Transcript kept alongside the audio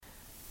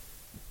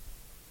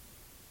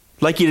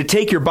I'd like you to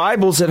take your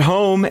Bibles at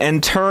home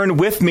and turn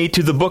with me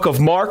to the book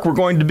of Mark. We're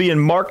going to be in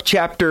Mark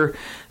chapter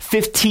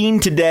 15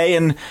 today,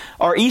 and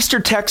our Easter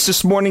text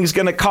this morning is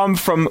going to come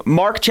from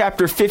Mark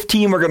chapter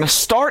 15. We're going to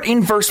start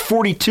in verse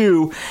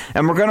 42,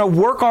 and we're going to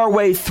work our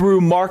way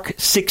through Mark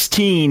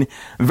 16,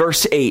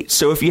 verse 8.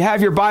 So if you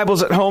have your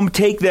Bibles at home,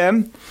 take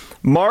them.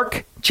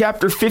 Mark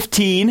chapter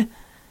 15,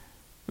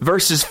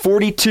 verses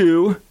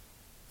 42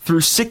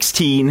 through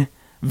 16,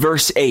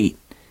 verse 8.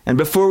 And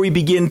before we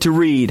begin to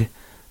read,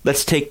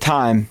 let's take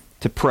time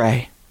to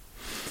pray.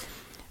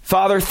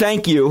 Father,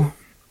 thank you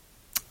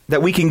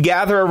that we can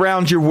gather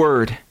around your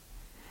word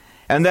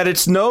and that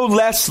it's no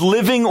less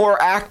living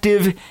or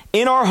active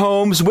in our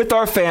homes with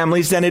our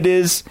families than it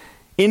is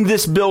in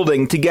this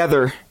building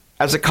together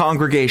as a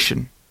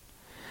congregation.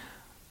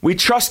 We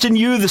trust in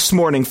you this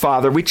morning,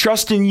 Father. We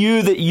trust in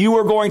you that you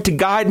are going to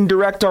guide and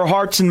direct our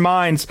hearts and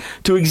minds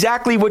to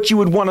exactly what you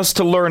would want us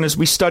to learn as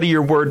we study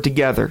your word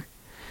together.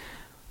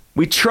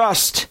 We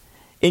trust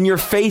in your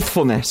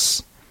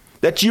faithfulness,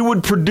 that you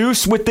would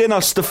produce within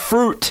us the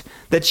fruit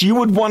that you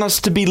would want us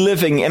to be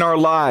living in our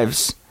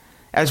lives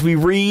as we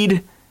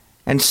read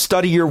and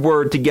study your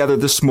word together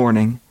this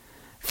morning.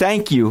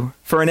 Thank you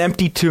for an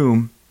empty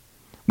tomb.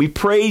 We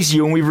praise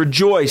you and we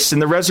rejoice in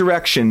the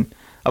resurrection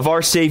of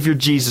our Savior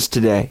Jesus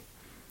today.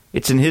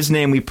 It's in his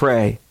name we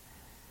pray.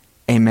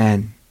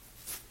 Amen.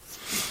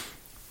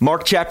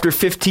 Mark chapter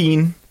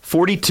 15,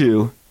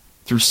 42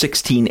 through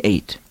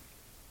 16:8.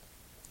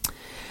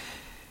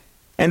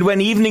 And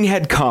when evening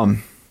had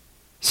come,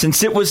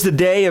 since it was the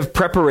day of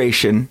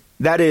preparation,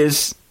 that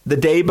is, the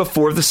day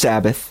before the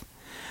Sabbath,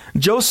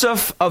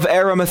 Joseph of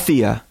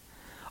Arimathea,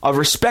 a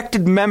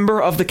respected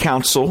member of the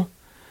council,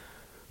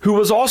 who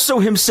was also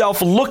himself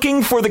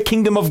looking for the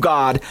kingdom of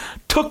God,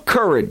 took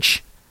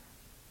courage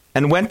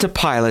and went to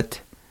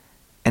Pilate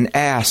and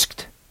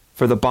asked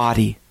for the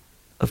body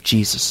of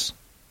Jesus.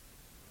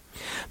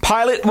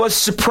 Pilate was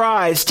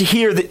surprised to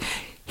hear that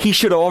he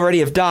should already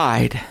have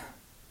died.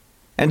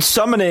 And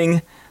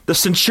summoning the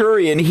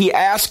centurion, he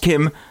asked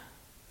him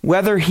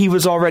whether he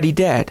was already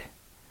dead.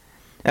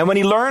 And when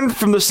he learned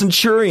from the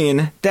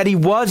centurion that he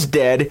was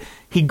dead,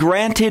 he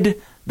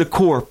granted the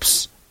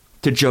corpse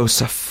to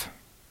Joseph.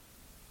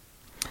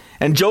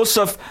 And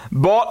Joseph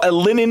bought a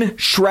linen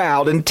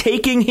shroud, and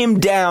taking him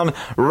down,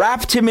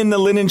 wrapped him in the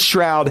linen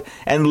shroud,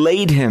 and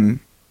laid him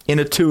in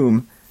a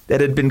tomb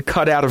that had been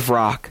cut out of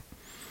rock.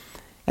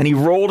 And he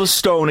rolled a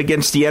stone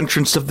against the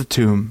entrance of the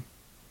tomb.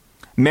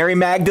 Mary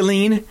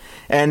Magdalene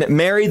and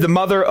Mary, the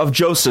mother of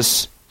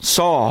Joseph,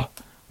 saw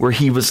where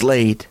he was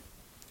laid.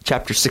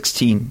 Chapter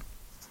 16.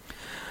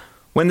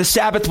 When the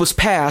Sabbath was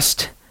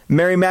past,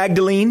 Mary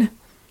Magdalene,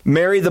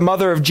 Mary, the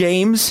mother of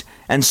James,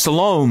 and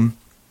Salome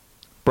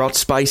brought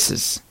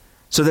spices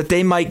so that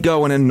they might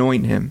go and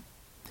anoint him.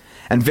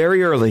 And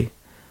very early,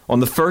 on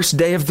the first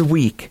day of the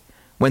week,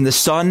 when the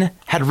sun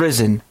had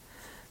risen,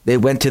 they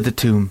went to the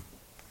tomb.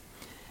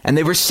 And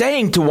they were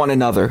saying to one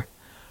another,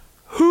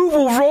 "Who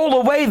will roll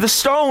away the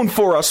stone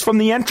for us from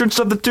the entrance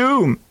of the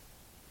tomb?"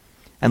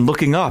 And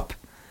looking up,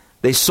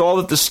 they saw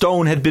that the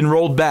stone had been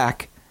rolled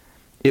back.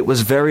 It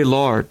was very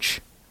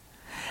large.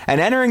 And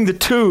entering the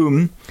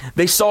tomb,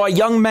 they saw a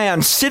young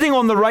man sitting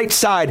on the right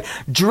side,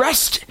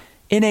 dressed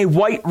in a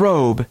white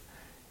robe,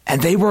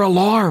 and they were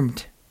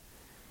alarmed.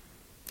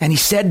 And he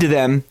said to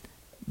them,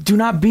 "Do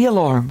not be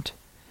alarmed.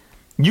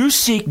 You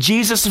seek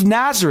Jesus of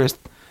Nazareth,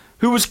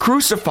 who was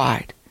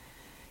crucified.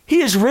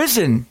 He is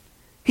risen.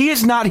 He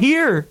is not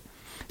here.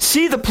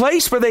 See the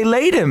place where they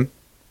laid him.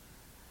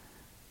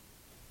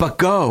 But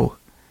go,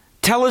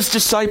 tell his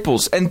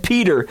disciples and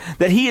Peter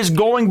that he is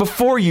going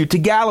before you to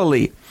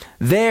Galilee.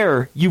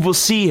 There you will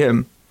see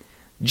him,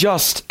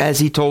 just as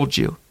he told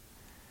you."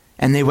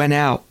 And they went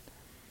out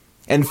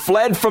and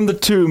fled from the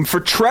tomb,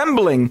 for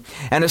trembling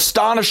and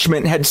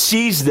astonishment had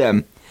seized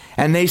them.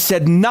 And they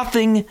said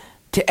nothing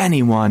to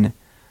anyone,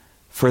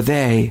 for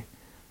they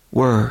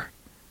were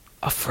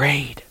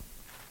afraid.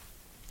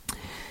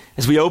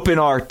 As we open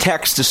our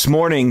text this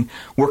morning,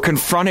 we're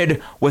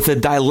confronted with a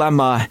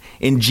dilemma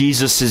in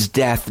Jesus'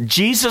 death.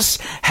 Jesus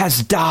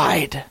has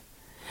died.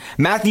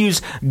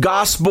 Matthew's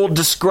gospel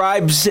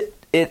describes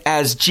it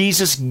as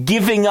Jesus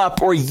giving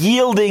up or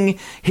yielding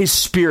his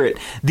spirit.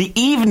 The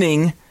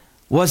evening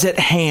was at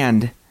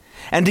hand.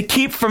 And to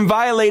keep from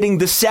violating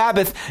the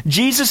Sabbath,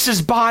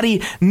 Jesus'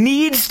 body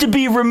needs to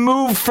be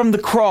removed from the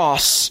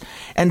cross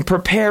and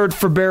prepared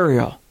for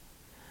burial.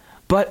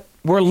 But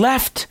we're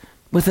left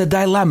with a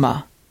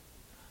dilemma.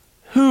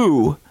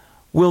 Who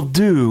will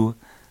do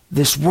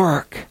this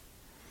work?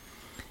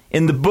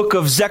 In the book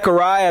of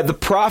Zechariah, the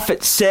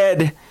prophet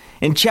said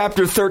in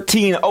chapter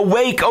 13,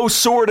 "Awake, O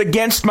sword,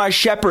 against my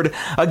shepherd,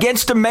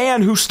 against a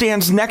man who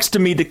stands next to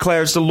me,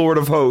 declares the Lord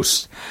of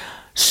hosts.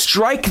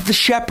 Strike the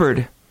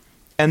shepherd,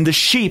 and the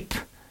sheep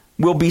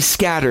will be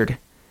scattered.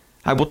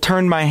 I will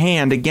turn my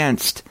hand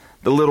against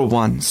the little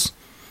ones."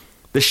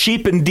 The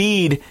sheep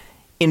indeed,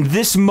 in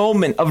this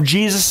moment of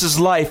Jesus'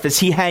 life, as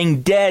he hung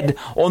dead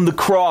on the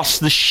cross,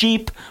 the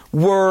sheep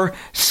were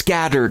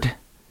scattered.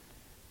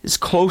 His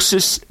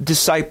closest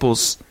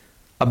disciples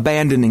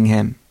abandoning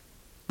him.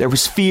 There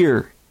was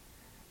fear.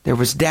 There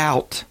was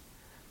doubt.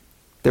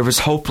 There was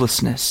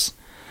hopelessness.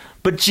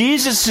 But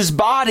Jesus'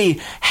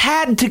 body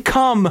had to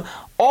come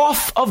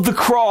off of the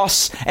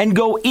cross and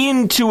go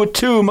into a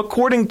tomb.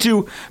 According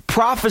to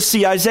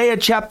prophecy, Isaiah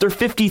chapter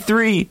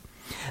 53,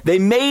 they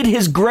made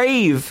his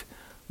grave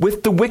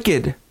with the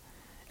wicked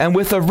and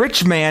with a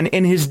rich man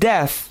in his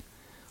death,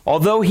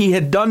 although he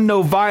had done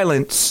no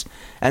violence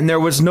and there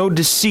was no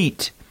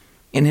deceit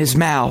in his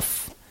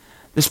mouth.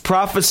 This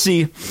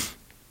prophecy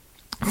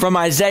from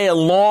Isaiah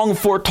long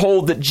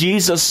foretold that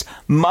Jesus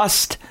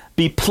must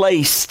be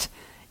placed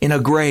in a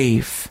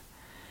grave.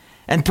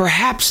 And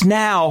perhaps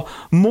now,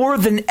 more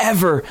than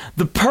ever,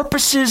 the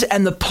purposes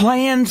and the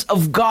plans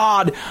of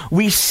God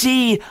we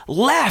see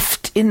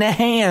left in the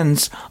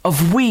hands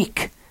of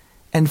weak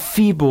and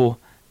feeble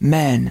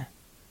men.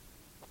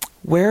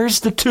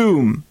 Where's the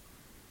tomb?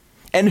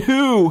 And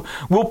who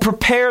will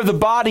prepare the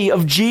body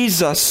of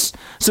Jesus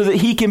so that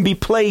he can be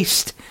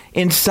placed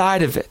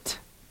inside of it?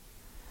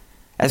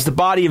 As the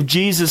body of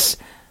Jesus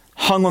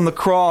hung on the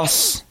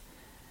cross,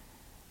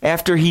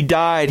 after he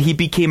died, he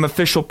became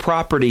official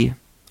property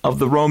of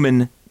the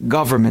Roman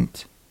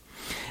government.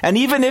 And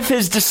even if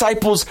his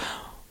disciples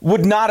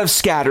would not have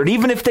scattered,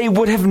 even if they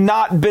would have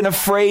not been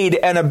afraid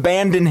and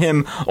abandoned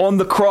him on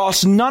the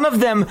cross, none of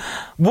them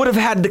would have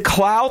had the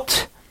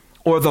clout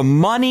or the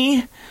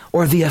money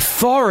or the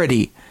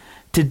authority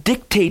to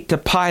dictate to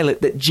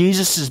Pilate that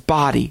Jesus'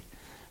 body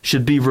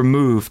should be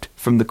removed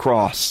from the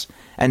cross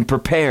and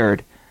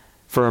prepared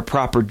for a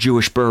proper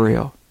Jewish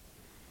burial.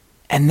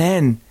 And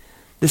then,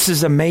 this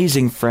is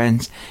amazing,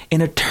 friends,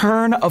 in a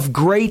turn of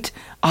great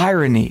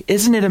irony.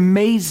 Isn't it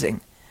amazing?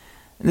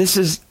 This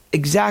is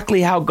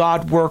exactly how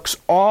God works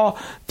all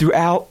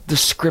throughout the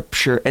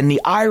Scripture. And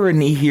the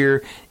irony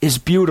here is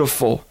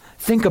beautiful.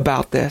 Think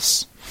about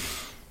this.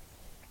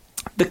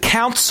 The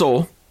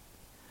council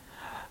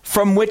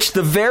from which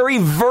the very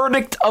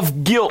verdict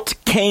of guilt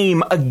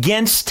came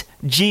against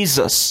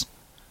Jesus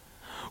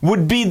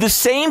would be the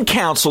same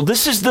council,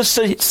 this is the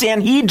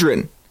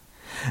Sanhedrin,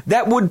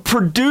 that would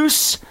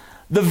produce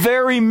the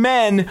very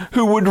men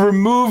who would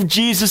remove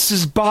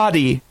Jesus'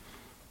 body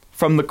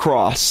from the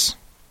cross.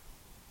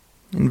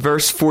 In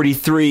verse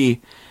 43,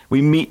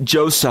 we meet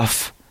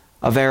Joseph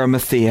of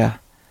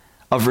Arimathea,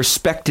 a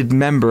respected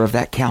member of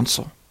that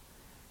council.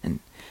 And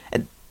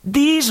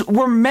these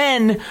were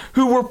men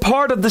who were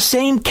part of the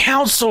same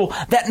council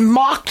that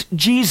mocked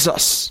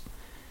Jesus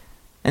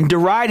and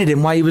derided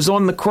him while he was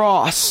on the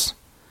cross.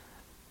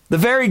 The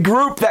very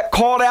group that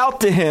called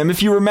out to him,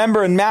 if you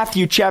remember in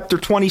Matthew chapter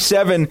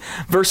 27,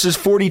 verses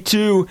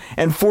 42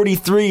 and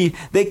 43,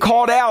 they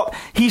called out,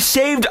 "He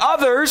saved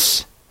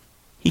others.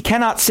 He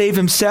cannot save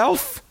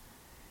himself.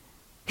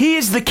 He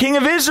is the King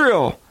of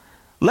Israel.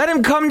 Let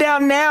him come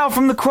down now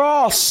from the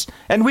cross,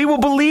 and we will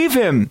believe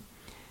him.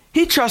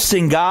 He trusts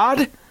in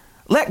God.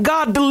 Let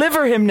God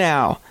deliver him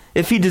now,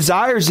 if he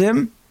desires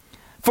him.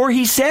 For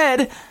he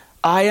said,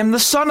 I am the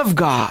Son of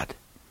God."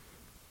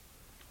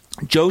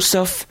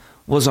 Joseph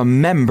was a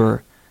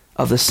member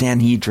of the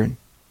Sanhedrin.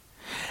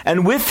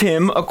 And with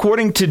him,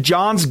 according to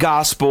John's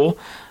gospel,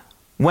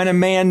 went a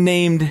man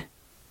named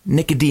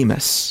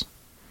Nicodemus.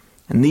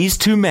 And these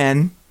two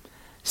men,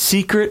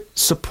 secret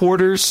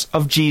supporters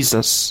of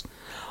Jesus,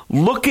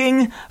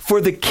 looking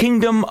for the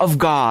kingdom of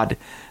God,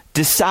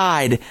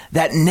 decide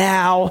that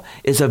now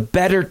is a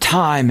better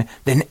time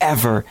than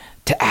ever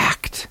to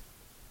act.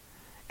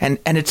 And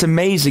it's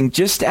amazing,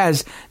 just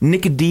as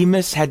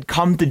Nicodemus had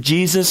come to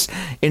Jesus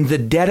in the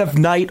dead of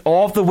night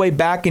all the way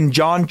back in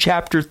John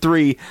chapter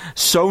 3,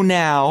 so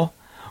now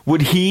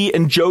would he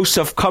and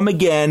Joseph come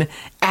again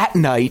at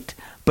night,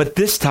 but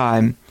this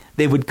time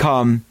they would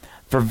come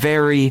for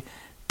very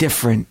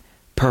different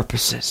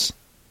purposes.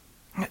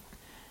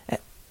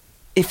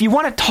 If you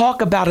want to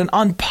talk about an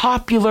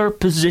unpopular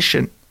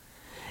position,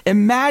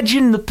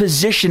 imagine the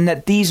position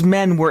that these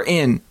men were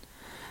in.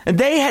 And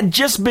they had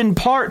just been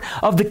part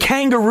of the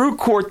kangaroo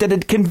court that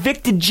had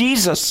convicted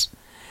Jesus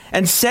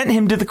and sent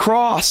him to the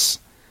cross.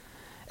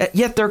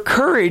 Yet their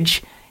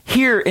courage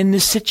here in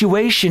this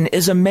situation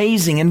is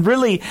amazing. And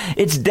really,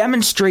 it's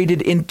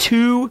demonstrated in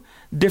two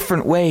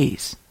different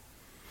ways.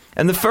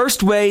 And the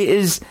first way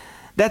is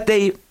that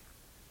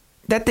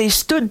they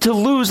stood to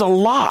lose a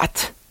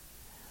lot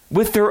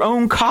with their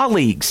own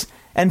colleagues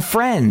and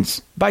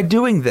friends by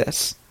doing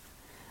this.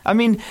 I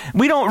mean,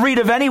 we don't read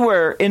of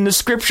anywhere in the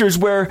Scriptures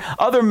where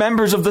other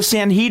members of the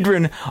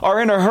Sanhedrin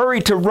are in a hurry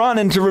to run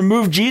and to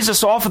remove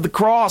Jesus off of the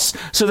cross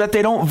so that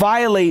they don't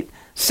violate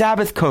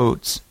Sabbath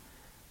codes.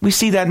 We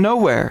see that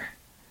nowhere.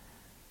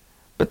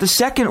 But the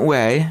second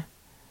way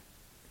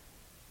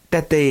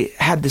that they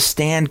had to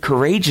stand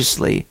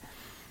courageously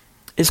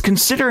is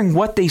considering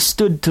what they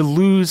stood to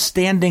lose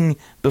standing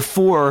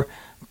before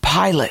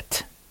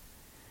Pilate.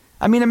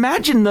 I mean,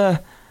 imagine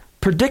the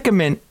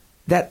predicament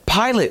that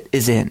Pilate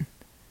is in.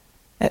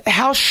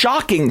 How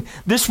shocking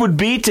this would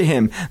be to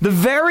him. The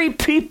very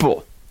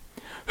people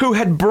who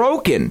had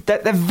broken,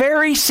 that the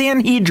very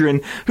Sanhedrin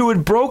who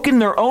had broken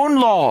their own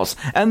laws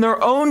and their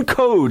own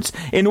codes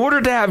in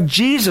order to have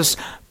Jesus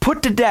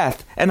put to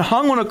death and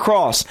hung on a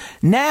cross.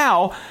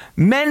 Now,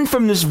 men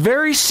from this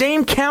very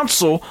same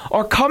council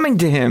are coming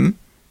to him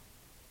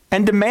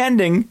and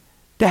demanding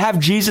to have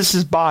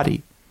Jesus'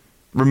 body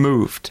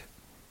removed.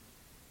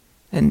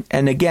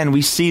 And again,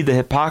 we see the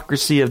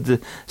hypocrisy of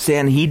the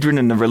Sanhedrin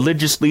and the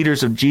religious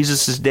leaders of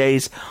Jesus'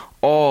 days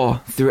all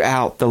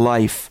throughout the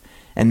life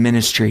and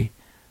ministry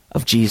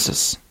of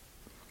Jesus.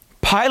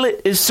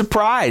 Pilate is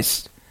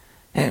surprised,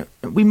 and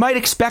we might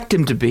expect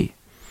him to be.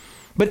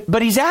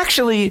 But he's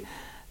actually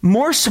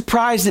more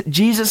surprised that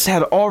Jesus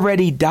had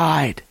already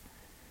died.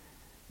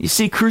 You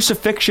see,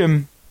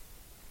 crucifixion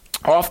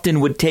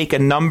often would take a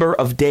number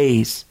of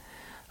days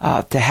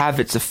to have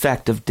its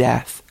effect of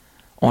death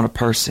on a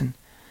person.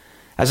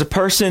 As a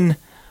person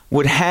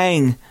would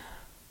hang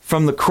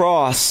from the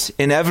cross,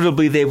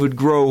 inevitably they would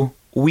grow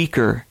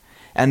weaker,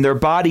 and their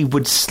body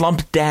would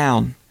slump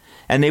down,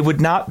 and they would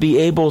not be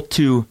able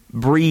to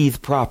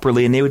breathe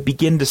properly, and they would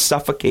begin to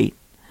suffocate.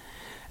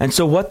 And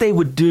so what they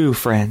would do,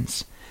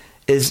 friends,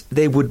 is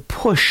they would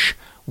push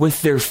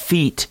with their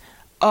feet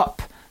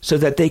up so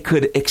that they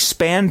could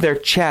expand their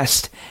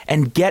chest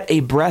and get a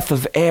breath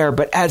of air.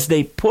 But as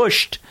they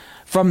pushed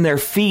from their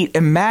feet,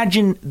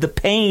 imagine the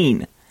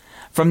pain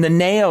from the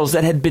nails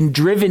that had been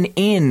driven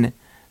in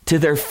to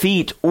their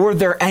feet or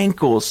their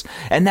ankles.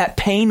 And that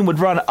pain would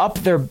run up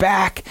their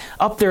back,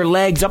 up their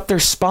legs, up their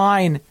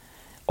spine,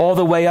 all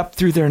the way up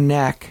through their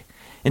neck,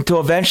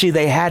 until eventually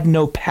they had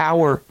no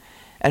power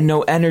and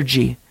no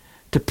energy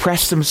to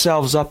press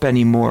themselves up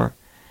anymore.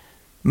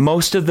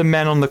 Most of the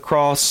men on the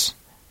cross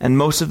and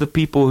most of the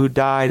people who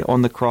died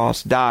on the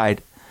cross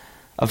died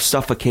of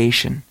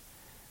suffocation.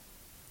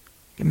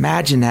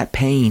 Imagine that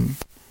pain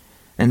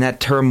and that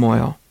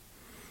turmoil.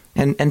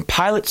 And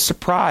Pilate's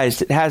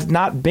surprised it has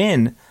not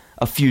been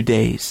a few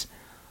days,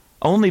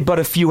 only but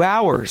a few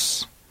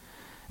hours.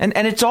 And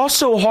it's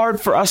also hard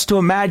for us to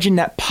imagine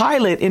that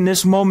Pilate in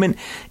this moment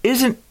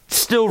isn't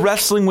still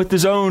wrestling with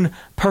his own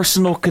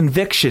personal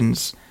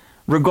convictions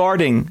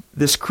regarding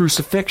this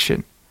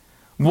crucifixion,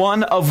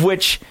 one of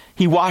which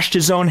he washed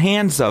his own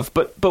hands of.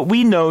 But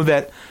we know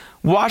that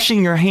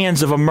washing your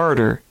hands of a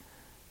murder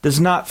does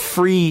not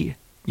free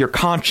your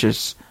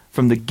conscience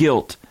from the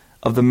guilt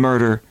of the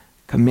murder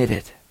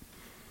committed.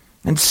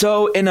 And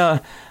so in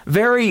a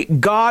very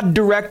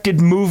God-directed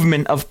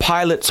movement of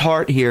Pilate's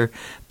heart here,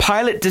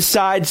 Pilate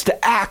decides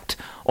to act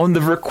on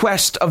the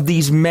request of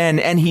these men,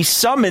 and he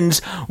summons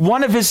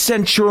one of his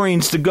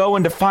centurions to go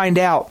and to find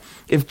out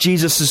if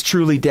Jesus is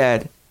truly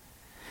dead.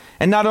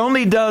 And not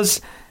only does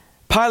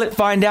Pilate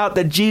find out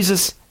that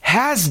Jesus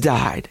has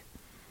died,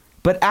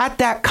 but at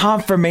that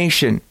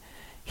confirmation,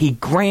 he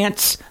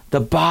grants the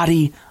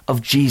body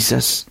of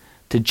Jesus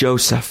to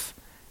Joseph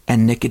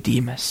and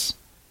Nicodemus.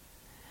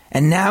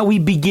 And now we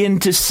begin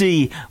to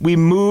see, we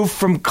move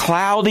from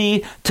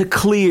cloudy to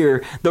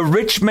clear. The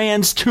rich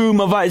man's tomb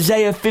of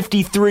Isaiah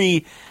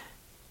 53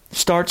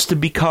 starts to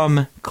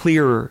become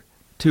clearer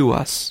to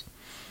us.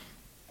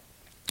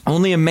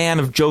 Only a man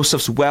of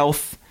Joseph's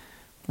wealth,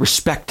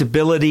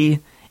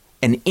 respectability,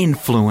 and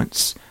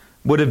influence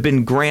would have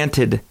been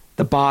granted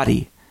the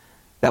body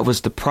that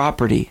was the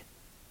property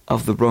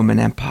of the Roman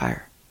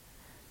Empire.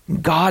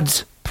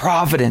 God's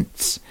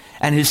providence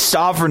and his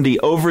sovereignty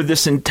over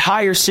this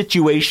entire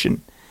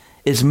situation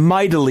is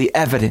mightily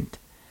evident.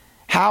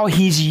 How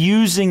he's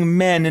using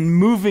men and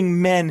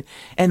moving men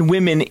and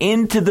women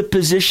into the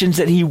positions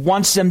that he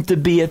wants them to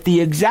be at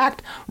the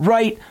exact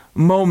right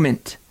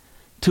moment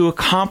to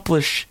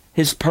accomplish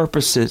his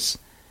purposes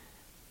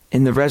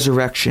in the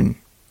resurrection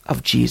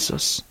of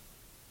Jesus.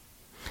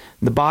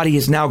 The body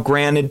is now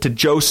granted to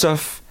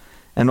Joseph,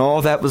 and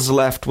all that was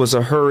left was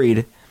a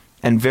hurried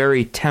and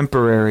very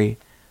temporary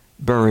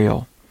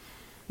burial.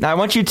 Now, I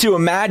want you to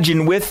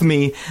imagine with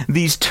me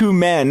these two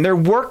men. They're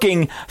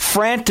working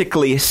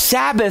frantically.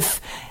 Sabbath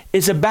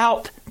is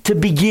about to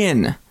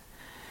begin.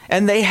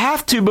 And they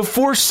have to,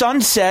 before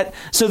sunset,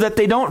 so that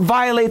they don't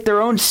violate their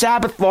own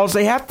Sabbath laws,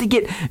 they have to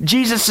get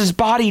Jesus'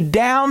 body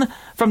down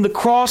from the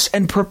cross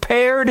and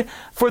prepared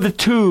for the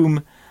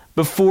tomb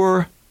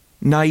before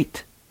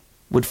night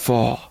would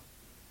fall.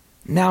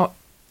 Now,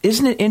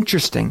 isn't it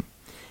interesting?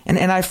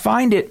 And I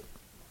find it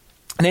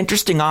an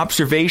interesting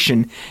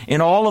observation in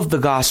all of the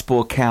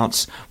gospel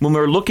accounts when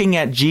we're looking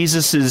at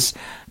Jesus'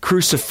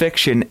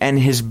 crucifixion and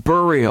his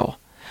burial.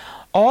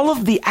 All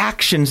of the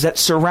actions that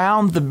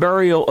surround the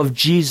burial of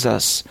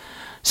Jesus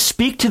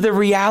speak to the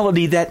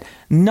reality that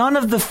none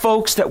of the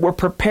folks that were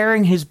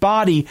preparing his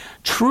body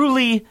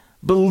truly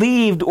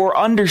believed or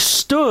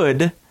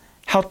understood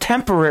how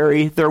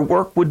temporary their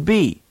work would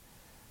be,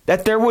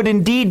 that there would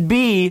indeed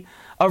be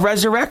a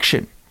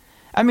resurrection.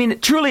 I mean,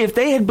 truly, if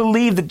they had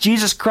believed that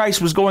Jesus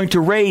Christ was going to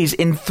raise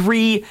in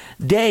 3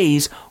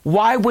 days,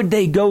 why would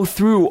they go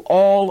through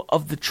all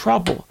of the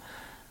trouble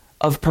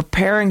of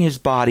preparing his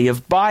body,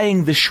 of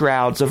buying the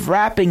shrouds, of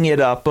wrapping it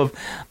up, of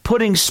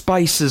putting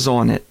spices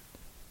on it?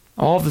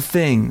 All the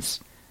things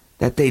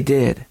that they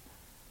did.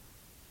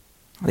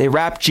 They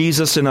wrapped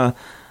Jesus in a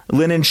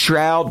linen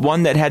shroud,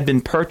 one that had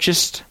been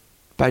purchased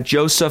by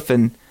Joseph,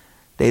 and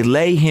they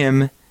lay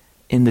him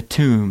in the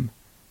tomb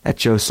that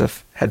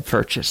Joseph had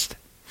purchased.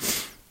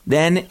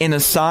 Then, in a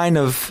sign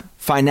of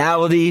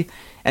finality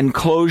and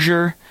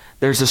closure,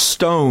 there's a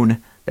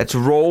stone that's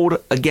rolled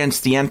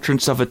against the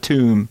entrance of the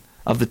tomb,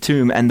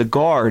 and the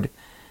guard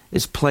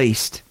is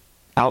placed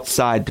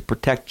outside to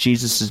protect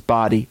Jesus'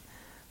 body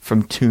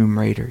from tomb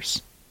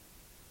raiders.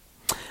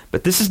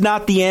 But this is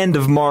not the end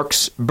of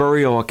Mark's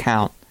burial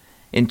account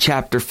in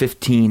chapter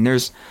 15.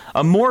 There's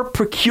a more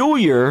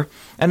peculiar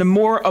and a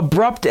more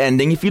abrupt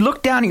ending. If you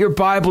look down at your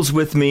Bibles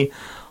with me,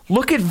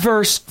 look at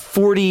verse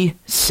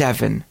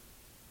 47.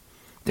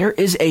 There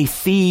is a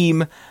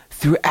theme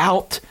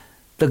throughout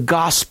the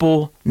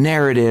gospel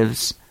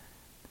narratives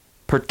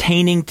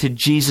pertaining to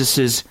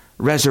Jesus'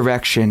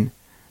 resurrection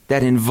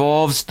that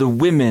involves the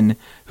women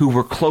who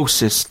were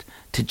closest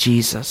to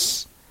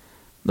Jesus.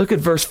 Look at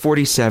verse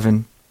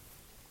 47.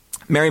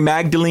 Mary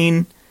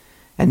Magdalene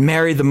and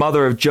Mary, the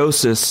mother of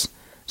Joseph,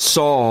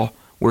 saw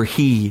where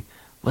he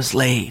was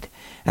laid.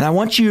 And I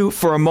want you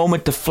for a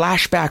moment to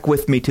flash back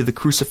with me to the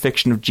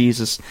crucifixion of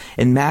Jesus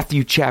in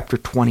Matthew chapter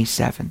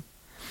 27.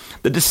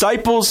 The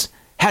disciples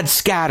had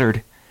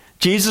scattered.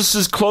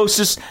 Jesus'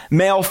 closest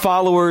male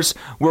followers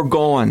were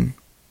gone.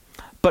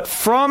 But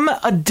from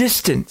a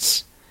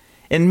distance,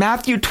 in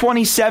Matthew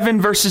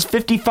 27, verses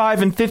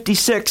 55 and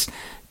 56,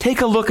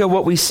 take a look at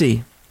what we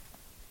see.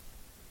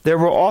 There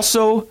were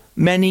also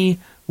many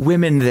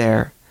women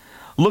there,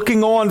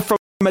 looking on from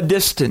a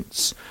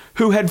distance,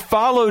 who had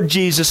followed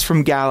Jesus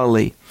from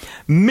Galilee,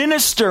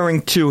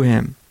 ministering to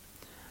him,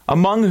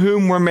 among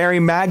whom were Mary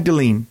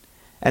Magdalene,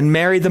 and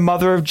Mary the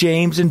mother of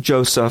James and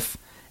Joseph,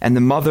 and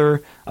the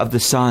mother of the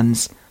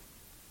sons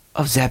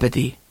of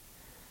Zebedee.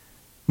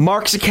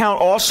 Mark's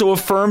account also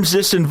affirms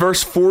this in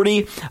verse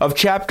 40 of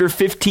chapter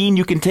 15.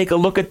 You can take a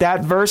look at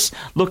that verse,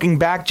 looking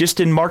back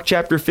just in Mark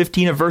chapter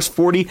 15 of verse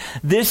 40.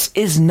 This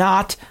is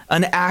not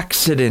an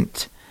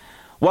accident.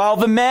 While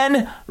the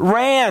men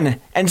ran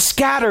and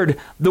scattered,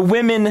 the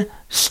women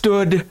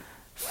stood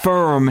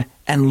firm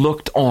and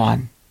looked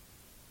on.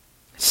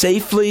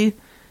 Safely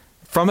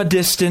from a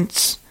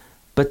distance,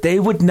 but they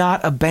would not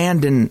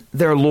abandon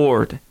their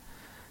Lord.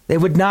 They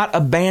would not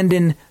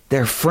abandon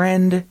their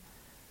friend.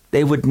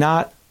 They would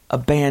not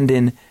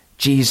abandon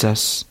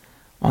Jesus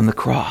on the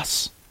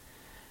cross.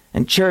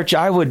 And church,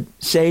 I would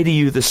say to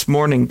you this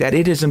morning that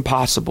it is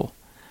impossible.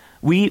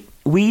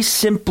 We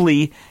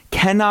simply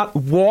cannot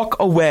walk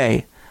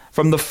away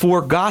from the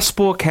four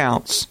gospel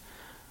accounts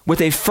with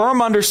a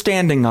firm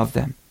understanding of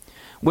them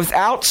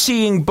without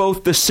seeing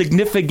both the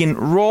significant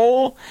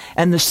role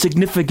and the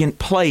significant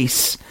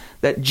place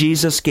that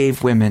Jesus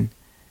gave women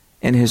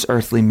in his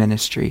earthly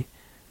ministry.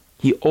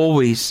 He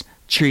always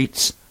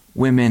treats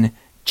women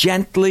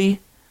gently,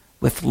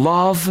 with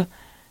love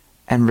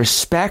and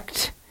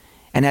respect,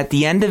 and at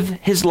the end of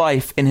his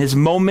life, in his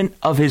moment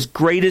of his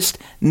greatest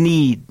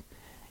need,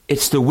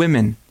 it's the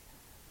women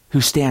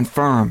who stand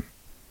firm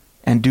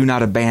and do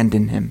not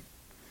abandon him.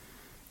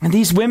 And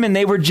these women,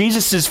 they were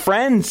Jesus'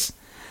 friends.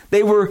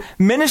 They were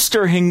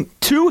ministering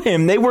to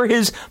him. They were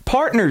his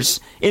partners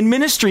in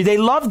ministry. They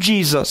loved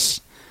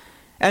Jesus.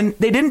 And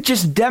they didn't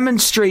just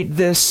demonstrate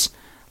this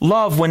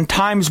love when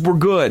times were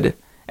good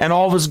and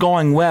all was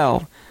going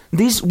well.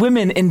 These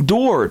women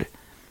endured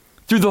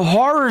through the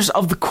horrors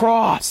of the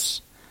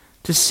cross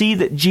to see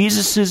that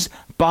Jesus'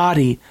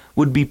 body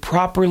would be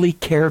properly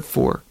cared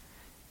for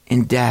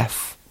in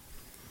death.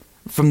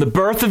 From the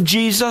birth of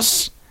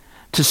Jesus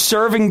to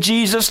serving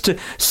Jesus to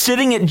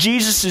sitting at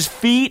Jesus'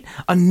 feet,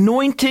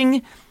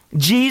 anointing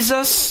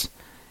Jesus,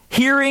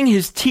 hearing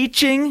his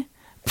teaching,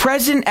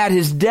 present at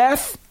his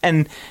death,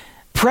 and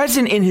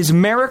present in his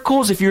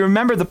miracles. If you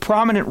remember the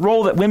prominent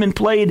role that women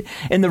played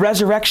in the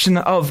resurrection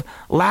of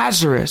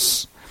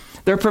Lazarus,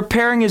 they're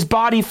preparing his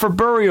body for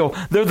burial.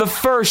 They're the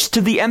first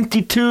to the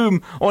empty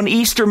tomb on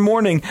Easter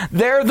morning.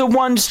 They're the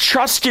ones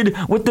trusted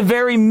with the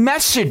very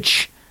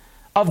message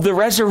of the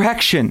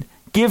resurrection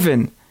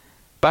given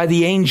by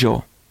the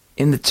angel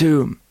in the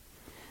tomb.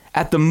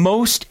 At the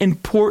most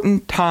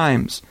important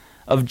times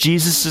of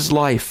Jesus'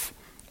 life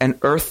and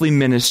earthly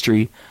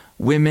ministry,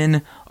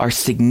 women are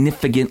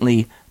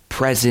significantly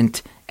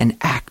present and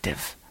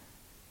active.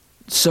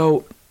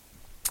 So,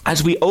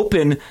 as we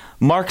open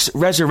Mark's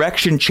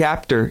resurrection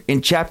chapter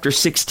in chapter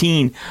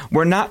 16,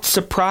 we're not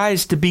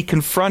surprised to be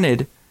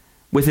confronted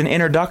with an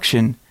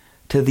introduction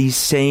to these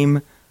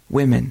same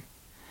women.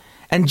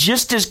 And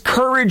just as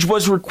courage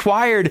was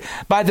required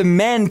by the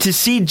men to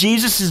see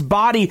Jesus'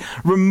 body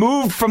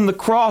removed from the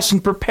cross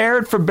and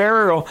prepared for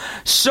burial,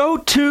 so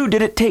too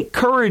did it take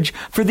courage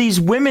for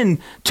these women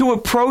to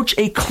approach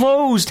a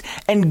closed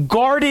and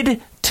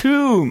guarded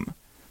tomb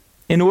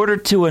in order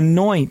to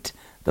anoint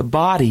the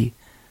body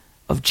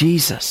of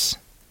Jesus.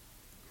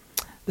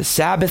 The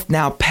Sabbath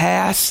now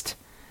passed.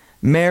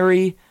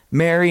 Mary,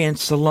 and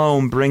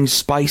Salome bring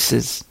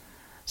spices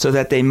so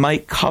that they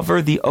might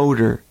cover the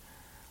odor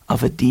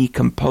of a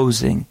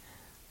decomposing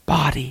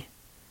body.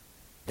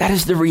 That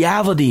is the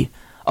reality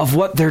of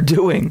what they're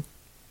doing.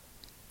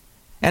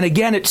 And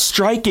again, it's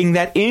striking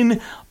that in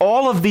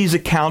all of these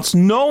accounts,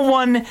 no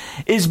one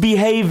is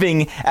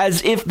behaving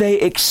as if they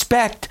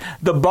expect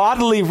the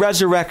bodily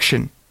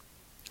resurrection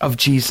of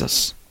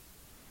Jesus.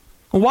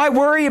 Why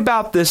worry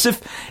about this?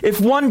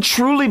 If one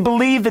truly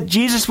believed that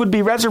Jesus would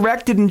be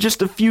resurrected in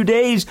just a few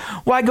days,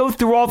 why go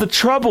through all the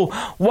trouble?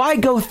 Why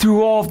go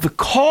through all the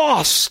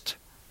cost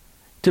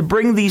to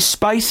bring these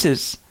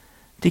spices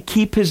to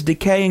keep his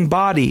decaying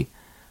body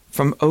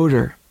from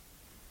odor?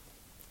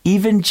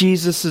 Even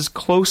Jesus'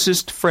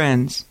 closest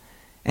friends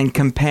and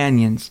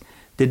companions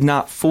did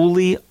not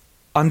fully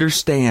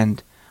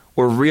understand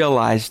or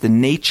realize the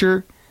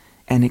nature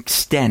and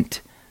extent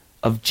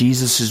of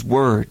Jesus'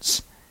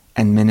 words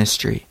and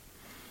ministry.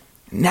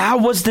 Now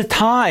was the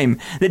time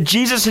that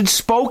Jesus had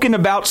spoken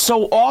about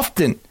so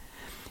often.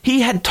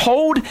 He had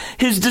told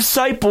his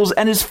disciples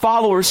and his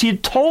followers, he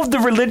had told the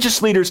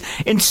religious leaders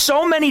in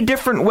so many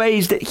different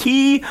ways that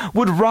he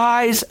would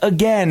rise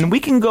again.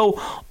 We can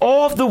go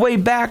all the way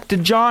back to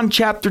John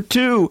chapter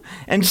 2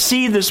 and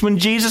see this when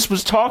Jesus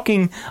was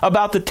talking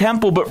about the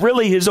temple, but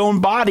really his own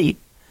body.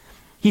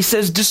 He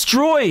says,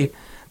 destroy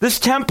this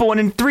temple and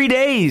in 3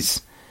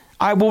 days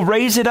I will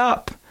raise it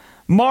up.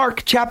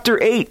 Mark chapter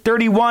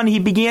 8:31, he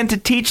began to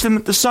teach them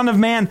that the Son of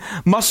Man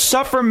must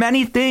suffer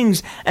many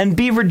things and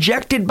be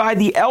rejected by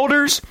the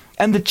elders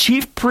and the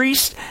chief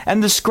priests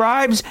and the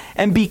scribes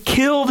and be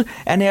killed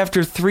and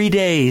after 3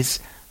 days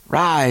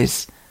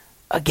rise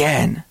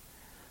again.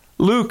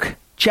 Luke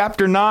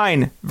chapter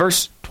 9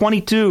 verse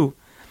 22,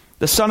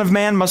 the Son of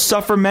Man must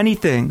suffer many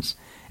things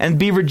and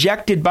be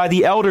rejected by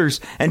the elders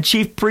and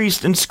chief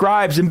priests and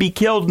scribes and be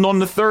killed and on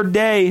the 3rd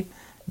day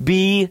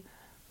be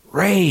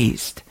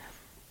raised.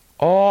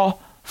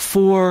 All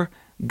 4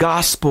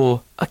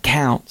 gospel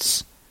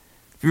accounts.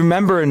 If you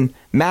remember in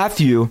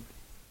Matthew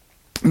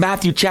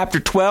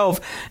chapter 12,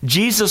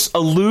 Jesus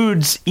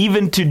alludes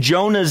even to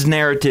Jonah's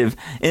narrative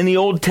in the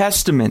Old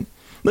Testament.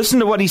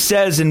 Listen to what he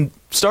says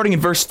starting in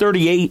verse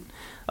 38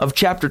 of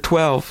chapter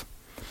 12.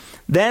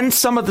 Then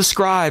some of the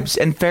scribes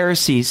and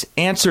Pharisees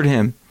answered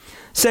him,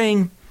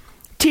 saying,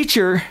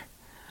 Teacher,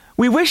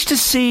 we wish to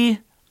see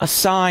a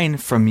sign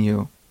from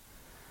you.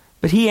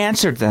 But he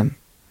answered them,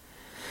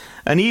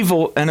 An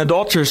evil and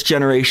adulterous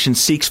generation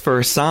seeks for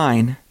a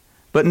sign,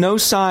 but no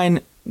sign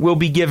will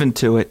be given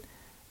to it,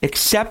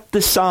 except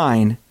the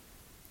sign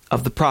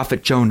of the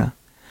prophet Jonah.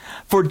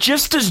 For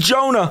just as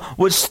Jonah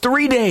was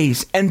 3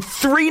 days and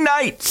 3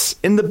 nights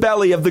in the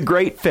belly of the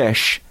great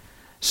fish,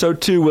 so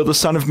too will the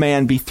Son of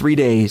Man be 3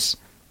 days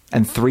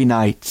and 3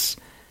 nights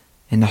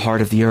in the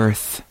heart of the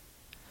earth.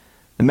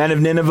 The men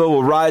of Nineveh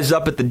will rise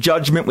up at the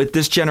judgment with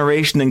this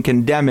generation and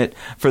condemn it,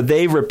 for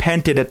they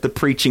repented at the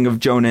preaching of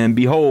Jonah, and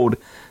behold,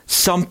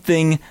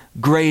 something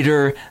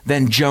greater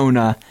than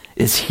Jonah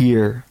is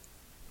here.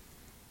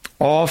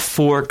 All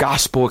 4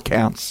 gospel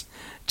accounts,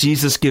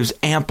 Jesus gives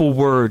ample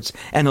words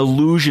and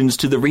allusions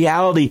to the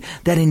reality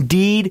that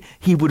indeed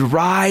he would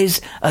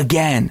rise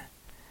again.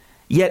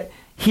 Yet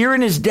here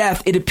in his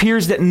death, it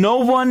appears that no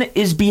one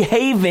is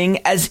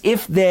behaving as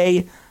if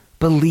they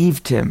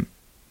believed him.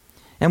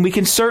 And we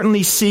can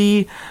certainly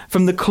see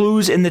from the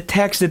clues in the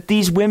text that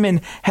these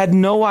women had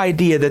no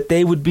idea that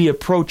they would be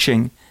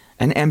approaching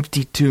an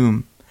empty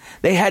tomb.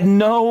 They had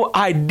no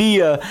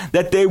idea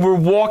that they were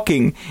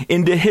walking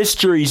into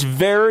history's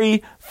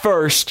very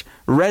first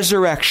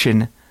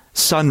resurrection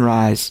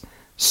sunrise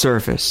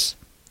service.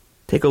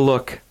 Take a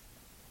look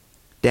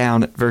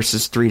down at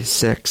verses 3 to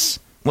 6.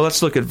 Well,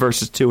 let's look at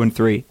verses 2 and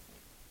 3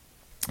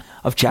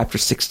 of chapter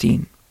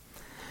 16.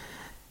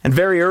 And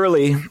very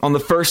early on the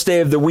first day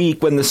of the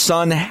week, when the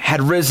sun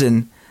had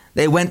risen,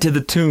 they went to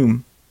the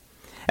tomb.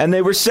 And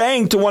they were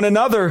saying to one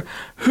another,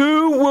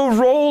 Who will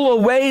roll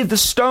away the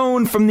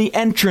stone from the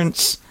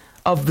entrance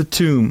of the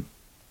tomb?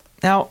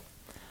 Now,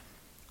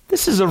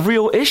 this is a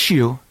real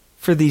issue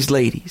for these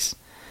ladies.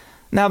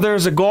 Now,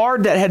 there's a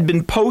guard that had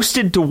been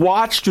posted to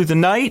watch through the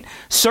night.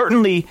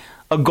 Certainly,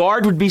 a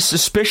guard would be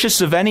suspicious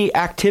of any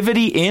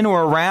activity in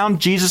or around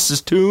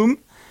Jesus' tomb.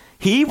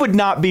 He would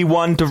not be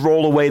one to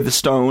roll away the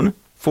stone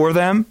for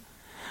them.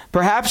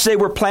 Perhaps they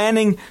were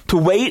planning to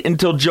wait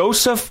until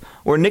Joseph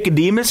or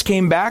Nicodemus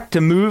came back to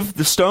move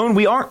the stone.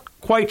 We aren't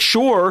quite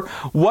sure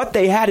what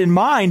they had in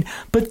mind,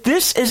 but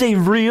this is a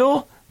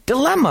real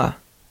dilemma.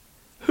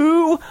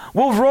 Who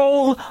will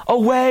roll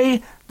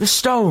away the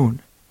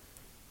stone?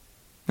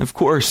 Of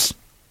course,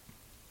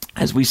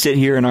 as we sit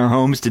here in our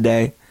homes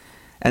today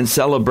and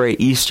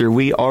celebrate Easter,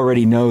 we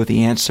already know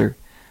the answer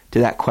to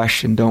that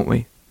question, don't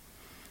we?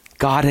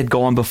 God had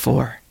gone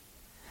before.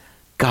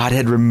 God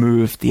had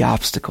removed the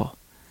obstacle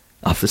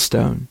of the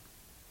stone.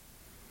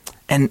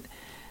 And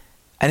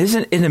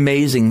isn't it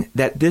amazing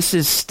that this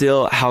is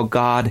still how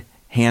God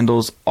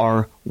handles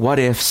our what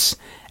ifs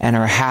and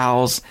our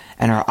hows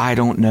and our I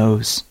don't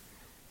knows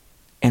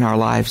in our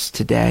lives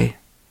today?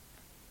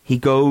 He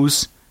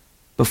goes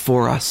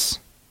before us.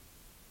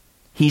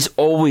 He's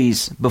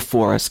always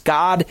before us.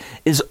 God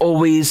is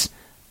always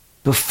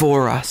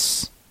before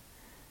us.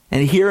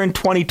 And here in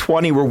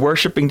 2020, we're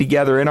worshiping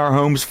together in our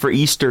homes for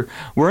Easter.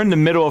 We're in the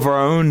middle of our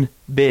own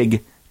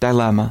big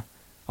dilemma,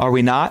 Are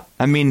we not?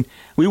 I mean,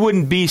 we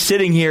wouldn't be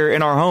sitting here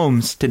in our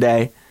homes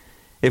today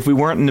if we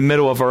weren't in the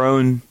middle of our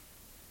own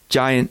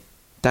giant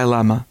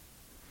dilemma.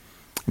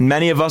 And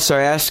many of us are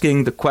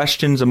asking the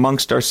questions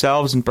amongst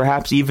ourselves and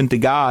perhaps even to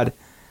God,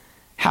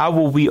 how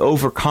will we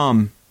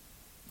overcome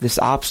this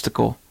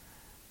obstacle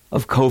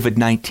of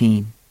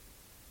COVID-19,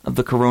 of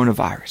the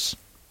coronavirus?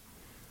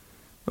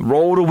 The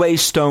rolled away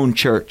stone,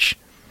 church,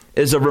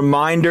 is a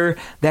reminder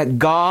that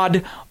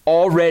God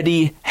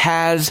already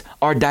has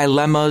our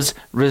dilemmas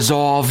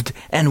resolved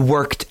and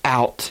worked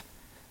out.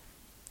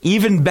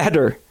 Even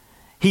better,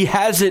 He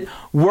has it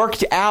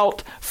worked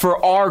out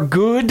for our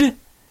good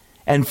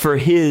and for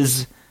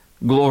His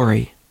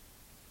glory.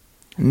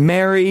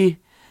 Mary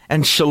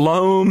and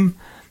Shalom,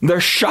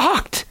 they're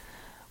shocked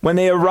when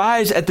they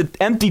arrive at the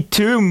empty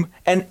tomb,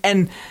 and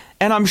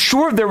I'm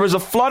sure there was a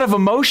flood of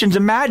emotions.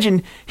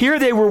 Imagine, here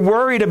they were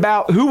worried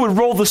about who would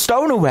roll the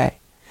stone away.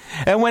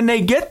 And when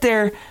they get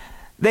there,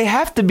 they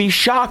have to be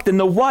shocked, and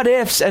the what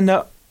ifs and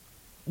the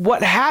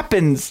what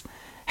happens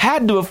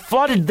had to have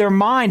flooded their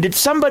mind. Did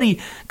somebody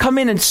come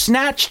in and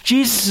snatch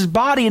Jesus'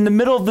 body in the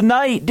middle of the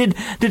night?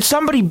 Did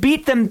somebody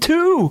beat them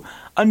too,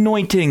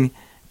 anointing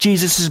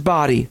Jesus'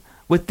 body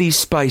with these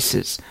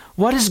spices?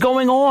 What is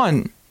going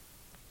on?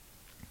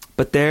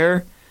 But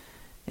there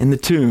in the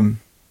tomb,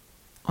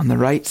 on the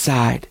right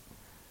side,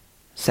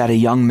 sat a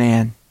young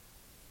man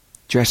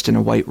dressed in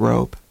a white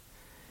robe.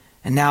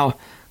 And now,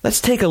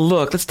 let's take a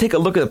look. Let's take a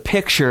look at a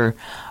picture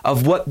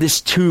of what this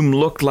tomb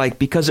looked like,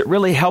 because it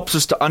really helps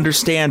us to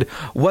understand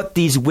what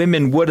these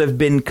women would have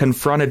been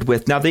confronted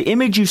with. Now, the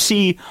image you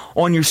see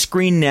on your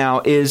screen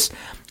now is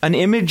an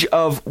image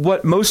of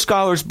what most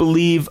scholars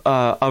believe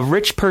a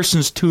rich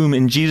person's tomb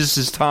in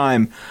Jesus'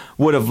 time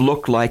would have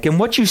looked like. And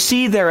what you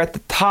see there at the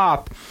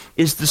top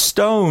is the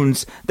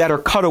stones that are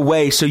cut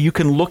away so you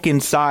can look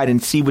inside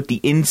and see what the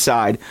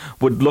inside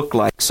would look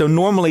like. So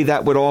normally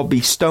that would all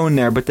be stone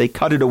there, but they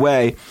cut it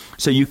away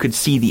so you could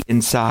see the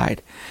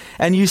inside.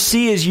 And you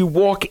see as you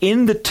walk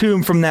in the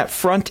tomb from that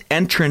front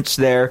entrance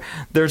there,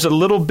 there's a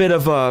little bit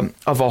of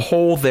a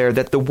hole there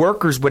that the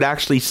workers would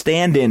actually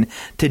stand in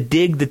to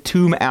dig the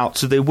tomb out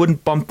so they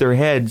wouldn't bump their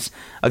heads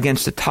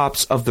against the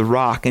tops of the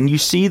rock. And you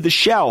see the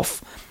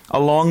shelf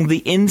along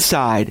the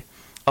inside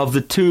of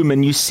the tomb,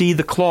 and you see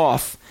the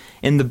cloth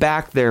in the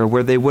back there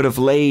where they would have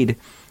laid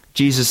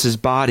Jesus'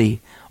 body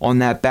on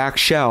that back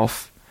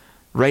shelf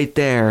right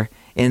there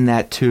in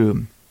that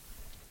tomb.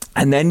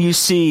 And then you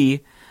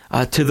see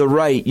to the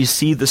right, you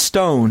see the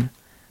stone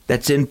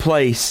that's in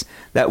place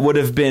that would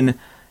have been,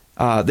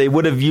 they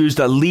would have used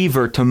a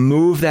lever to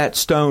move that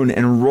stone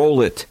and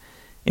roll it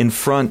in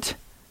front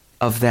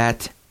of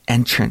that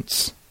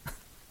entrance.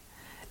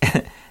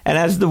 And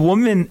as the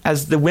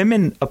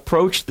women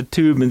approach the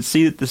tomb and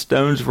see that the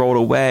stone's rolled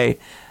away,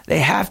 they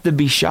have to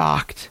be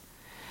shocked.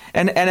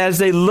 And as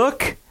they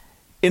look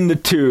in the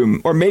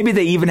tomb, or maybe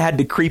they even had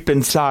to creep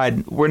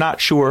inside, we're not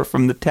sure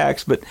from the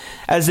text, but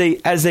as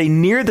they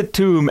near the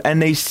tomb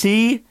and they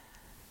see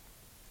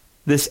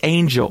this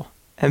angel,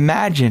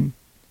 imagine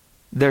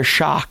their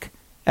shock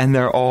and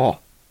their awe.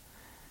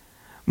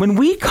 When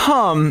we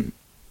come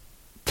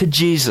to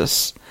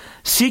Jesus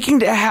seeking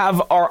to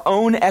have our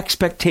own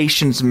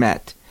expectations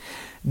met,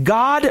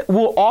 God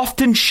will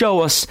often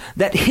show us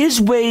that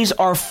His ways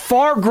are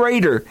far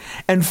greater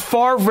and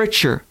far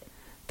richer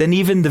than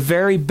even the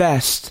very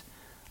best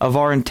of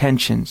our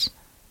intentions.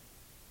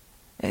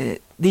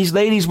 These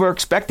ladies were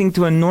expecting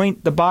to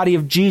anoint the body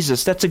of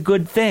Jesus. That's a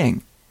good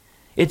thing.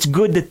 It's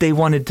good that they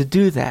wanted to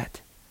do that.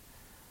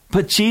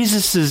 But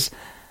Jesus'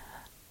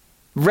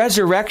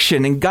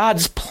 resurrection and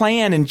God's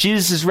plan in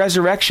Jesus'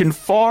 resurrection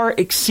far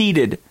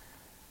exceeded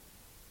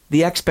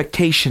the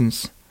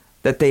expectations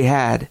that they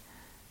had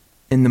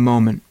in the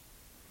moment.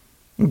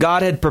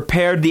 God had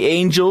prepared the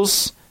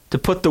angels to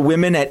put the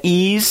women at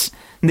ease,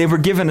 and they were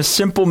given a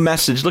simple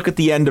message. Look at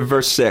the end of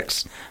verse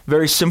 6.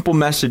 Very simple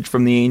message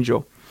from the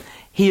angel.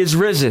 He is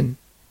risen.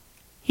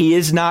 He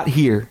is not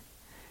here.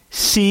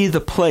 See the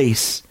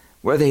place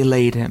where they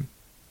laid him.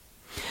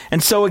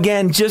 And so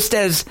again, just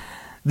as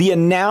the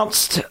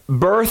announced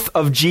birth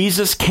of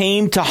Jesus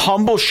came to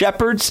humble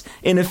shepherds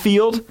in a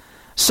field,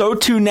 so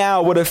too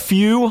now would a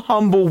few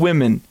humble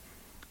women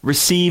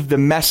receive the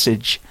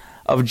message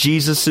of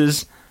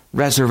Jesus'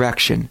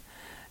 resurrection.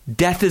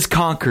 Death is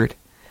conquered.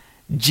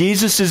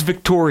 Jesus is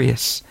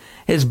victorious.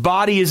 His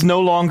body is no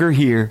longer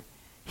here.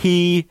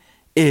 He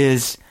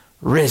is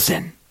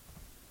risen.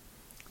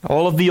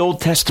 All of the Old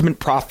Testament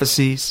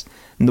prophecies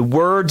and the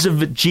words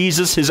of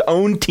Jesus, His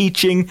own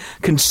teaching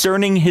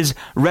concerning His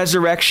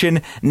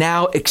resurrection,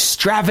 now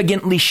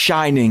extravagantly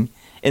shining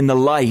in the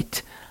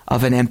light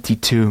of an empty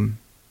tomb.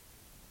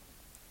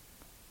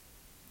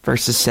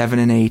 Verses 7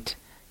 and 8,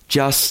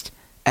 just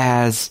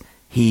as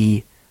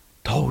He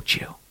told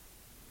you.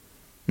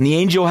 And the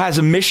angel has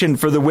a mission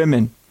for the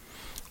women.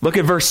 Look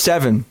at verse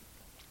 7.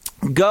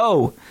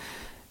 Go,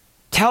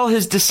 tell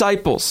His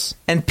disciples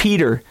and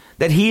Peter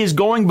that He is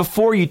going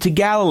before you to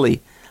Galilee.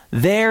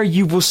 There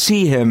you will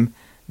see Him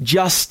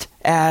just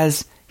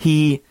as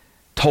He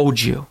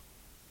told you.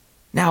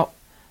 Now,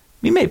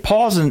 we may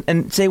pause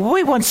and say, well,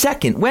 wait 1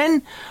 second.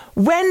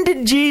 When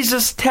did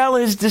Jesus tell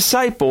his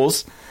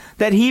disciples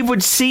that he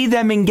would see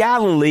them in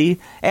Galilee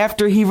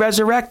after he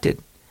resurrected?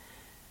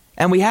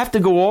 And we have to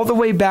go all the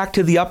way back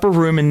to the upper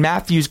room in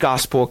Matthew's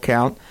gospel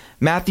account,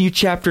 Matthew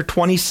chapter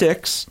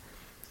 26,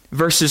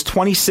 verses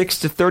 26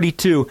 to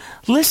 32.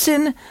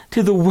 Listen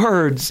to the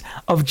words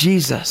of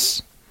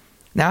Jesus.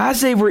 Now,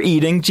 as they were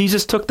eating,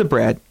 Jesus took the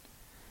bread,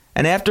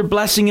 and after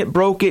blessing it,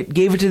 broke it,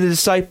 gave it to the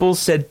disciples,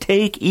 said,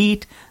 "Take,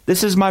 eat,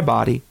 this is my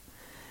body."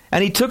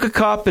 And he took a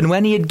cup, and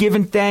when he had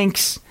given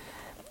thanks,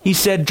 he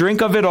said,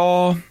 "Drink of it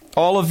all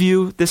of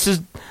you. This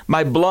is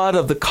my blood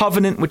of the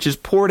covenant, which is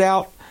poured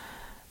out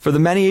for the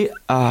many,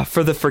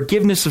 for the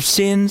forgiveness of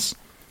sins.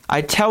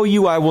 I tell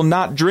you, I will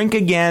not drink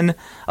again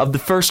of the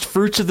first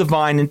fruits of the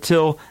vine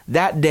until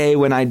that day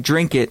when I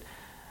drink it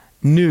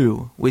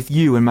new with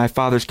you in my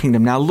Father's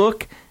kingdom." Now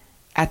look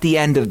at the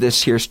end of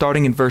this here,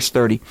 starting in verse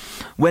 30.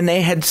 When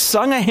they had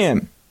sung a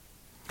hymn,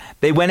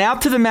 they went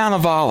out to the Mount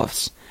of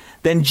Olives.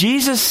 Then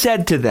Jesus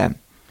said to them,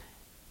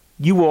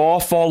 "You will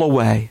all fall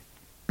away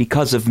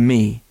because of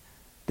me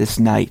this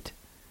night.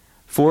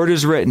 For it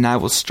is written, I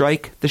will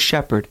strike the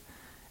shepherd,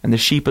 and the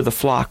sheep of the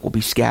flock will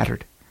be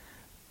scattered.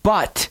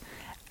 But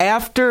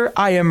after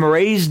I am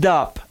raised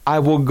up, I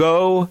will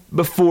go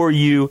before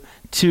you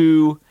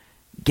to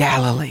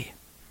Galilee."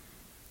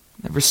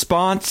 The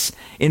response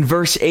in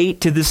verse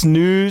 8 to this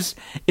news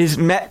is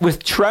met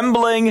with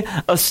trembling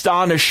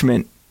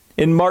astonishment.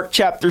 In Mark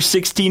chapter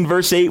 16,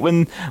 verse 8,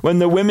 when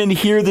the women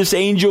hear this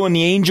angel and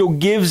the angel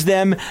gives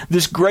them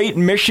this great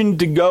mission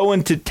to go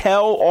and to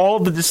tell all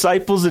the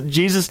disciples that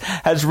Jesus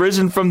has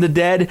risen from the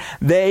dead,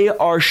 they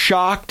are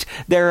shocked,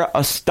 they're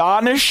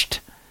astonished,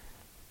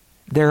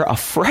 they're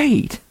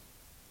afraid.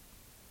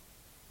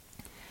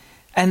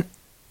 And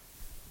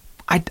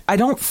I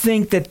don't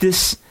think that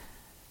this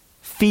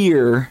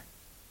fear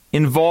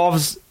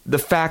involves the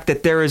fact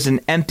that there is an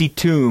empty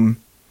tomb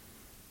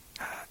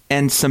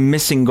and some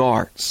missing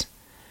guards.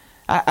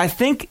 I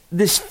think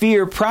this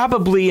fear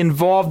probably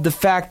involved the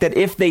fact that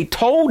if they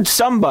told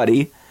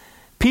somebody,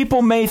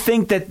 people may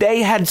think that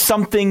they had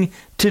something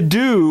to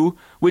do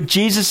with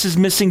Jesus'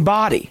 missing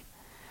body.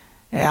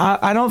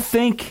 I don't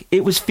think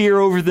it was fear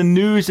over the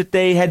news that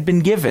they had been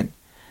given.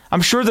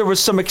 I'm sure there was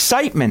some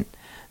excitement.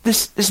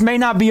 This may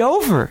not be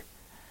over.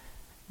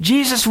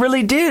 Jesus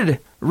really did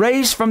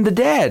raise from the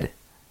dead.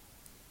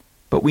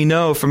 But we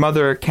know from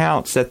other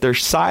accounts that their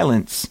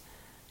silence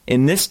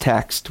in this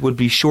text would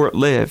be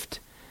short-lived.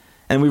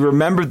 And we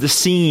remember the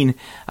scene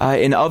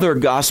in other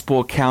gospel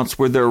accounts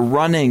where they're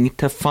running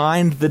to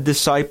find the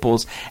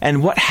disciples.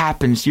 And what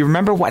happens? You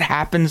remember what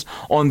happens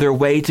on their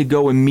way to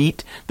go and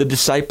meet the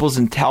disciples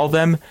and tell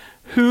them?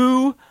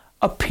 Who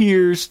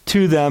appears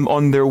to them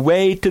on their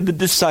way to the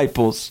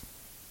disciples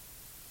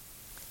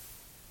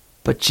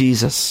but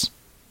Jesus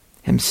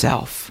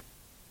himself?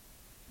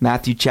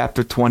 Matthew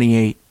chapter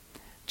 28.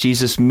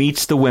 Jesus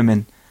meets the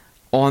women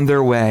on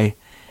their way.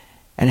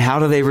 And how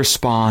do they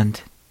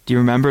respond? Do you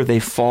remember? They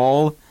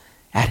fall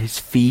at his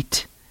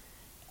feet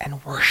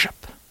and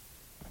worship.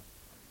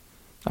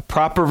 A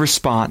proper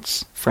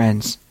response,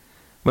 friends,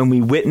 when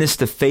we witness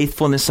the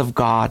faithfulness of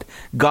God,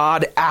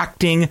 God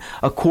acting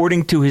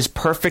according to his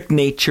perfect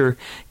nature,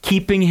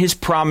 keeping his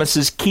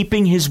promises,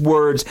 keeping his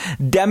words,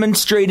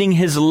 demonstrating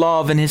his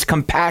love and his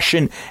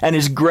compassion and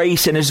his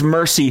grace and his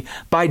mercy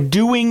by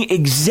doing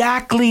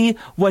exactly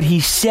what he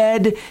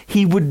said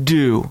he would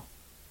do.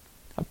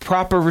 A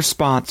proper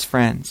response,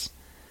 friends,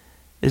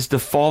 is to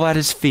fall at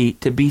his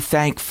feet, to be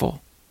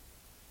thankful,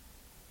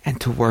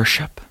 and to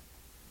worship.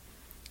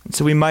 And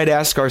so we might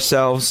ask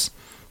ourselves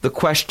the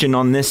question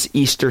on this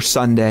Easter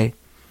Sunday,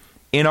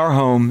 in our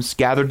homes,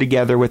 gathered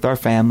together with our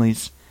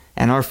families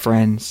and our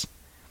friends,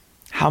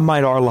 how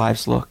might our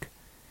lives look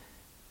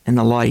in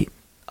the light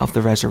of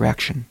the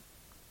resurrection?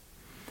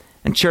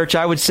 And church,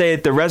 I would say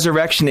that the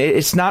resurrection,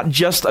 it's not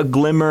just a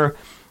glimmer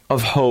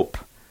of hope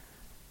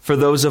for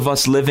those of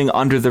us living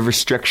under the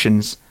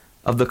restrictions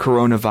of the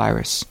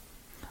coronavirus.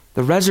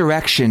 The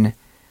resurrection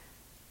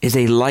is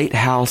a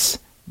lighthouse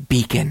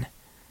beacon,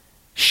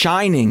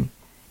 shining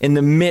in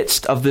the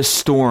midst of this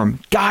storm,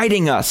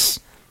 guiding us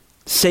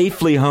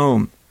safely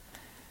home.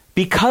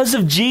 Because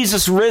of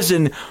Jesus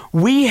risen,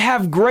 we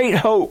have great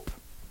hope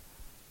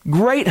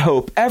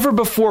ever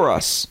before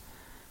us.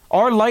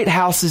 Our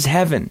lighthouse is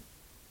heaven,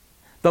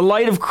 the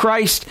light of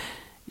Christ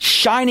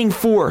shining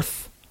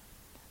forth.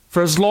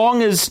 For as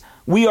long as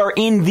we are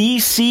in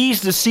these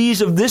seas, the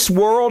seas of this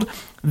world,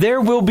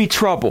 there will be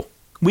trouble.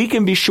 We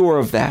can be sure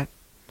of that.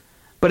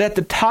 But at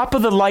the top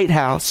of the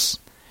lighthouse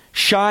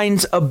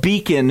shines a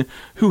beacon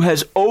who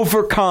has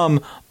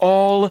overcome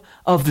all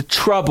of the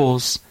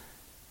troubles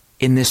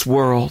in this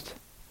world.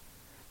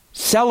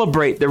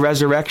 Celebrate the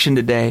resurrection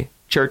today,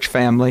 church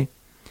family.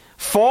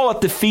 Fall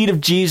at the feet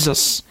of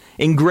Jesus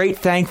in great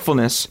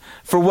thankfulness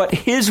for what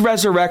his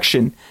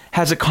resurrection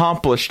has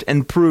accomplished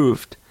and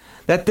proved.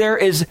 That there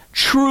is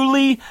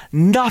truly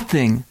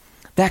nothing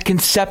that can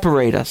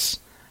separate us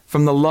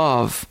from the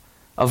love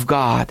of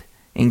God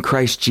in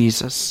Christ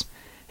Jesus.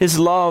 His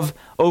love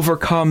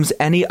overcomes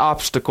any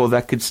obstacle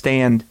that could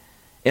stand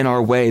in our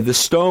way. The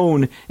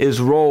stone is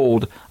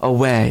rolled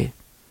away.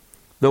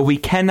 Though we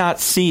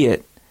cannot see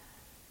it,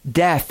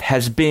 death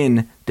has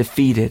been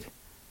defeated.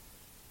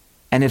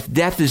 And if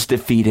death is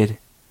defeated,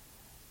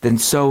 then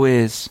so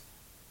is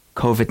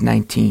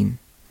COVID-19.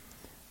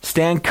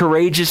 Stand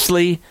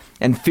courageously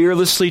and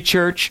fearlessly,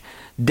 church,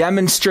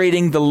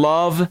 demonstrating the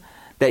love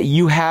that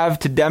you have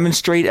to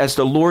demonstrate as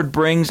the Lord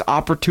brings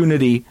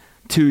opportunity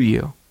to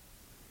you.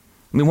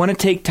 We want to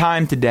take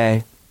time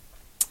today,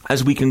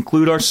 as we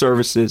conclude our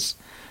services,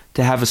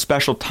 to have a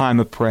special time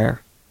of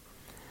prayer.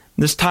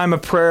 This time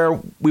of prayer,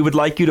 we would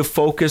like you to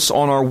focus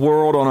on our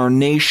world, on our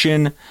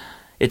nation,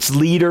 its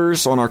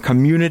leaders, on our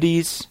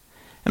communities.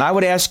 And I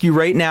would ask you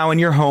right now in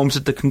your homes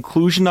at the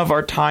conclusion of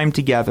our time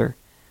together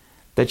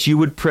that you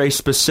would pray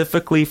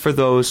specifically for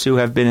those who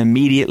have been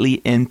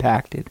immediately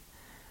impacted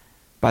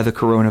by the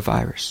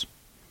coronavirus.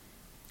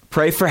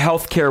 Pray for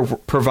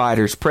healthcare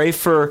providers. Pray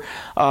for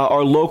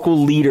our local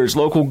leaders,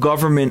 local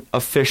government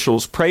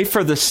officials. Pray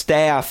for the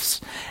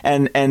staffs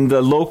and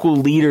the local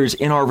leaders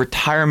in our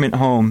retirement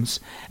homes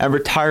and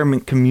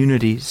retirement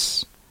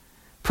communities.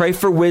 Pray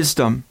for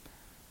wisdom.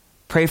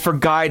 Pray for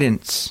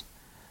guidance.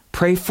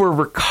 Pray for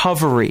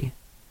recovery,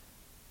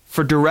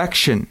 for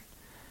direction.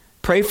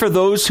 Pray for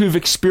those who've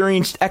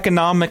experienced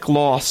economic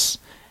loss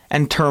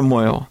and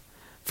turmoil,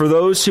 for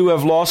those who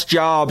have lost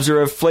jobs or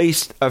have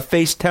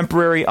faced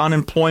temporary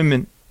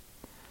unemployment.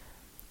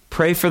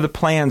 Pray for the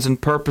plans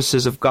and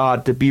purposes of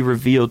God to be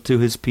revealed to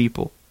His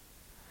people.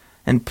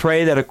 And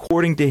pray that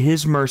according to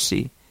His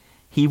mercy,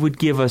 He would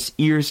give us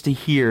ears to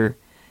hear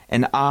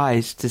and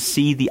eyes to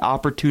see the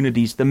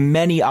opportunities, the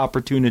many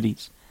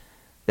opportunities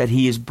that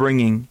He is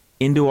bringing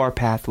into our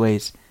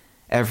pathways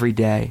every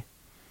day.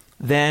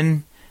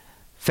 Then,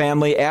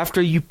 family, after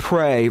you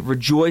pray,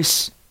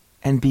 rejoice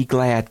and be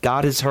glad.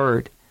 God has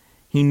heard.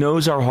 He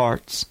knows our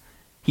hearts.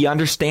 He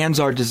understands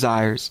our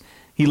desires.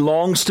 He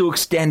longs to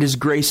extend His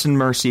grace and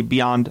mercy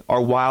beyond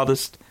our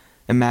wildest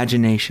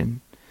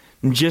imagination.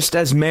 And just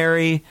as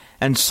Mary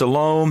and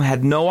Salome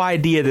had no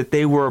idea that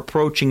they were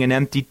approaching an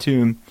empty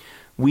tomb,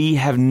 we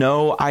have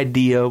no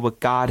idea what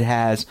God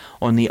has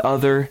on the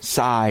other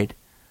side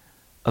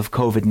of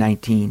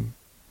COVID-19.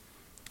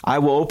 I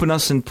will open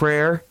us in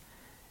prayer,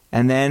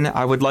 and then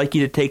I would like you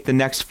to take the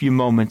next few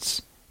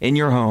moments in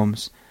your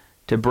homes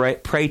to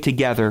pray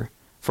together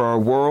for our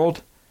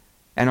world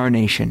and our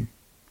nation.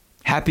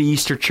 Happy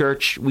Easter,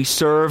 church. We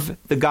serve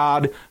the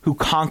God who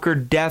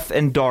conquered death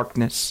and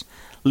darkness.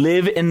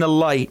 Live in the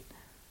light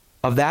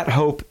of that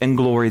hope and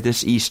glory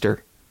this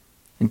Easter.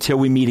 Until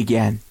we meet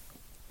again,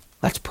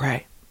 let's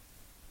pray.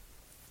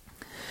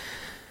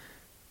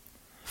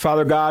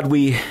 Father God,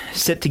 we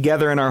sit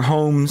together in our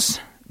homes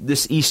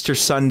this Easter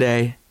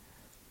Sunday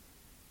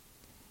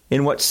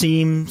in what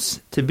seems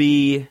to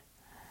be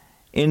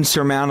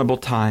insurmountable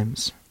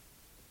times.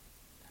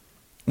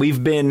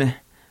 We've been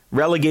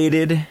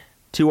relegated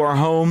to our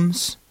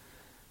homes.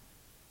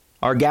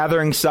 Our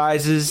gathering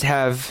sizes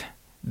have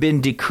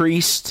been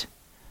decreased.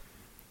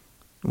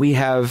 We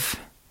have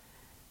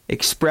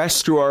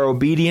expressed through our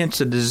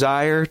obedience a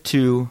desire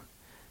to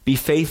be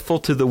faithful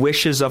to the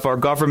wishes of our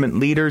government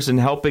leaders in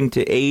helping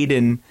to aid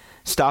in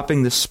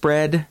stopping the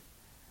spread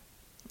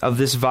of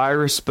this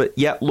virus. But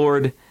yet,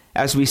 Lord,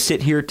 as we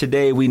sit here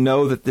today, we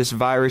know that this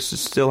virus is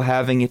still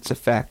having its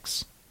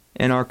effects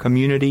in our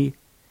community,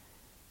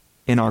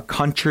 in our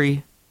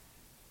country,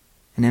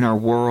 and in our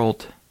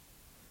world.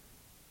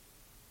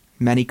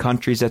 Many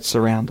countries that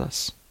surround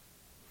us.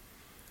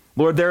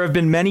 Lord, there have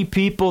been many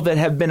people that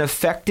have been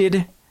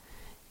affected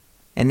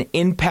and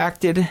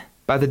impacted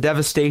by the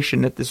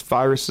devastation that this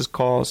virus has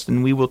caused,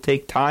 and we will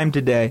take time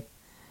today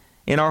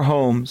in our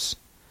homes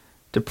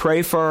to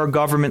pray for our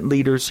government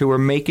leaders who are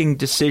making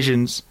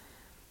decisions,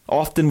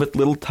 often with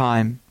little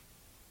time,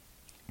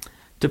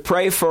 to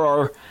pray for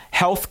our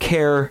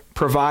healthcare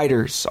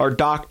providers, our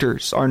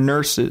doctors, our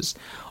nurses,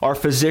 our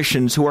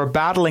physicians who are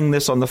battling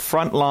this on the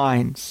front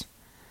lines,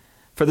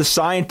 for the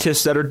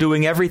scientists that are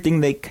doing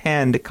everything they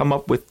can to come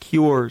up with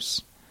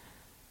cures,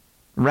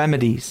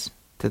 remedies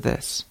to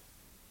this,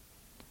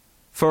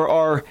 for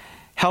our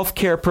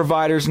healthcare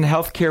providers and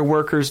healthcare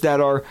workers that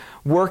are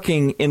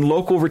working in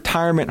local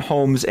retirement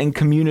homes and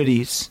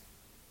communities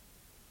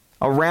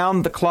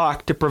around the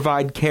clock to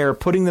provide care,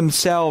 putting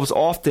themselves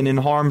often in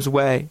harm's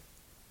way,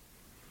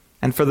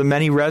 and for the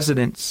many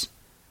residents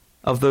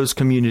of those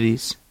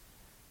communities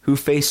who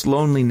face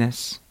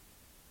loneliness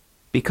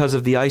because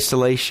of the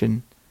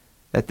isolation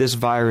that this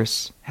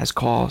virus has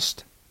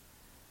caused.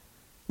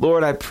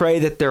 Lord, I pray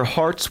that their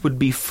hearts would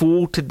be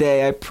full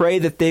today. I pray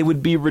that they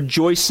would be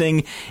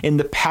rejoicing in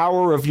the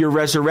power of your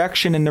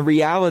resurrection and the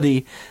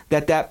reality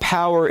that that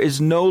power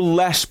is no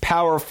less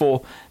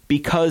powerful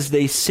because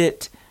they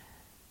sit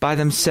by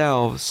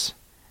themselves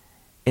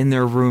in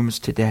their rooms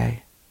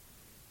today.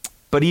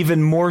 But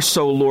even more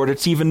so, Lord,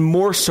 it's even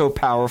more so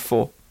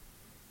powerful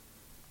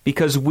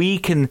because we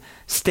can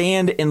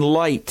stand in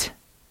light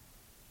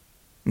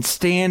and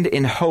stand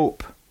in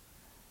hope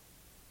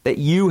that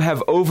you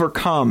have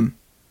overcome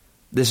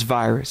this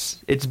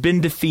virus. It's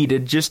been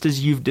defeated just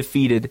as you've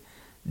defeated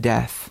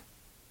death.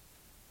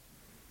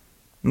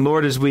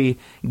 Lord, as we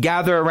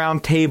gather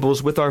around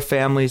tables with our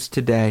families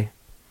today,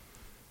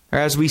 or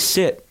as we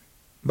sit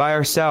by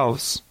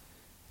ourselves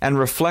and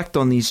reflect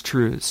on these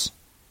truths,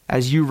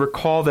 as you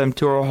recall them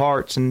to our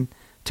hearts and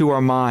to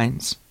our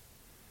minds,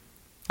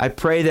 I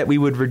pray that we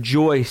would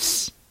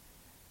rejoice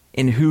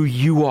in who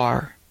you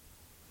are,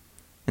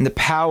 in the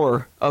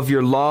power of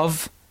your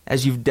love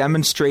as you've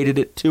demonstrated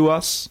it to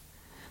us,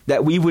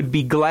 that we would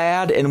be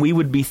glad and we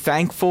would be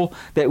thankful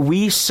that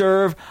we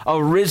serve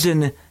a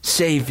risen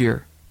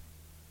Savior.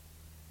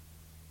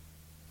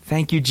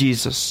 Thank you,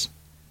 Jesus,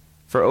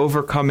 for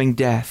overcoming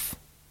death.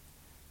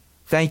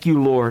 Thank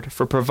you, Lord,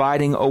 for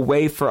providing a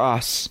way for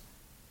us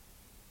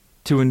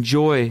to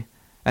enjoy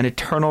an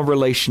eternal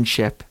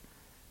relationship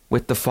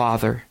with the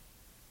Father.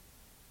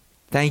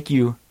 Thank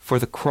you for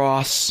the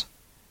cross.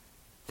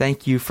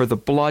 Thank you for the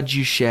blood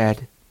you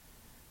shed.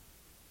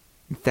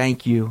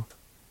 Thank you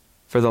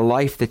for the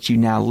life that you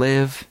now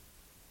live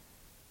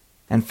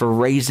and for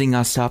raising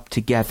us up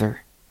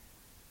together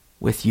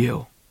with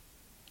you.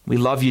 We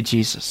love you,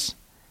 Jesus.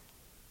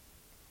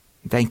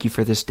 Thank you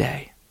for this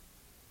day.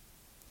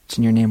 It's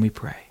in your name we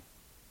pray.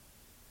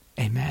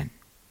 Amen.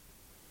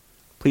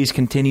 Please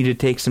continue to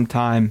take some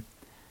time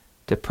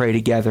to pray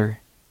together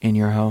in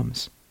your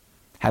homes.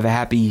 Have a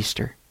happy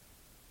Easter.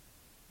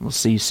 We'll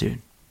see you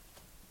soon.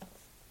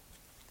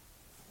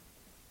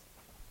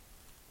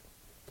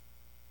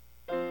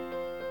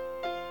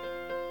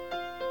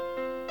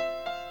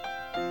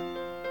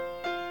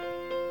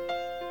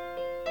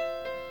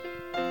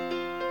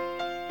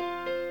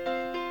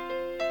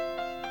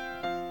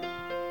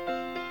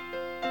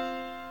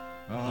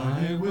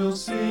 I will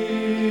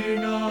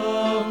sing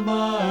of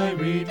my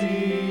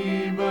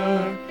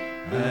Redeemer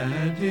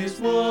and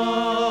his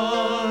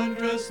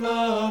wondrous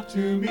love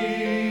to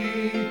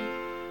me.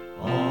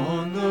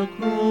 On the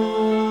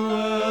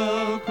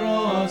cruel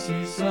cross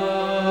he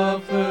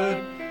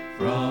suffered,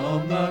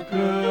 from the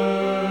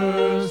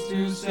curse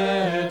to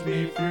set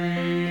me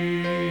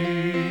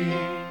free.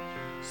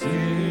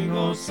 Sing,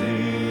 oh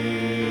sing.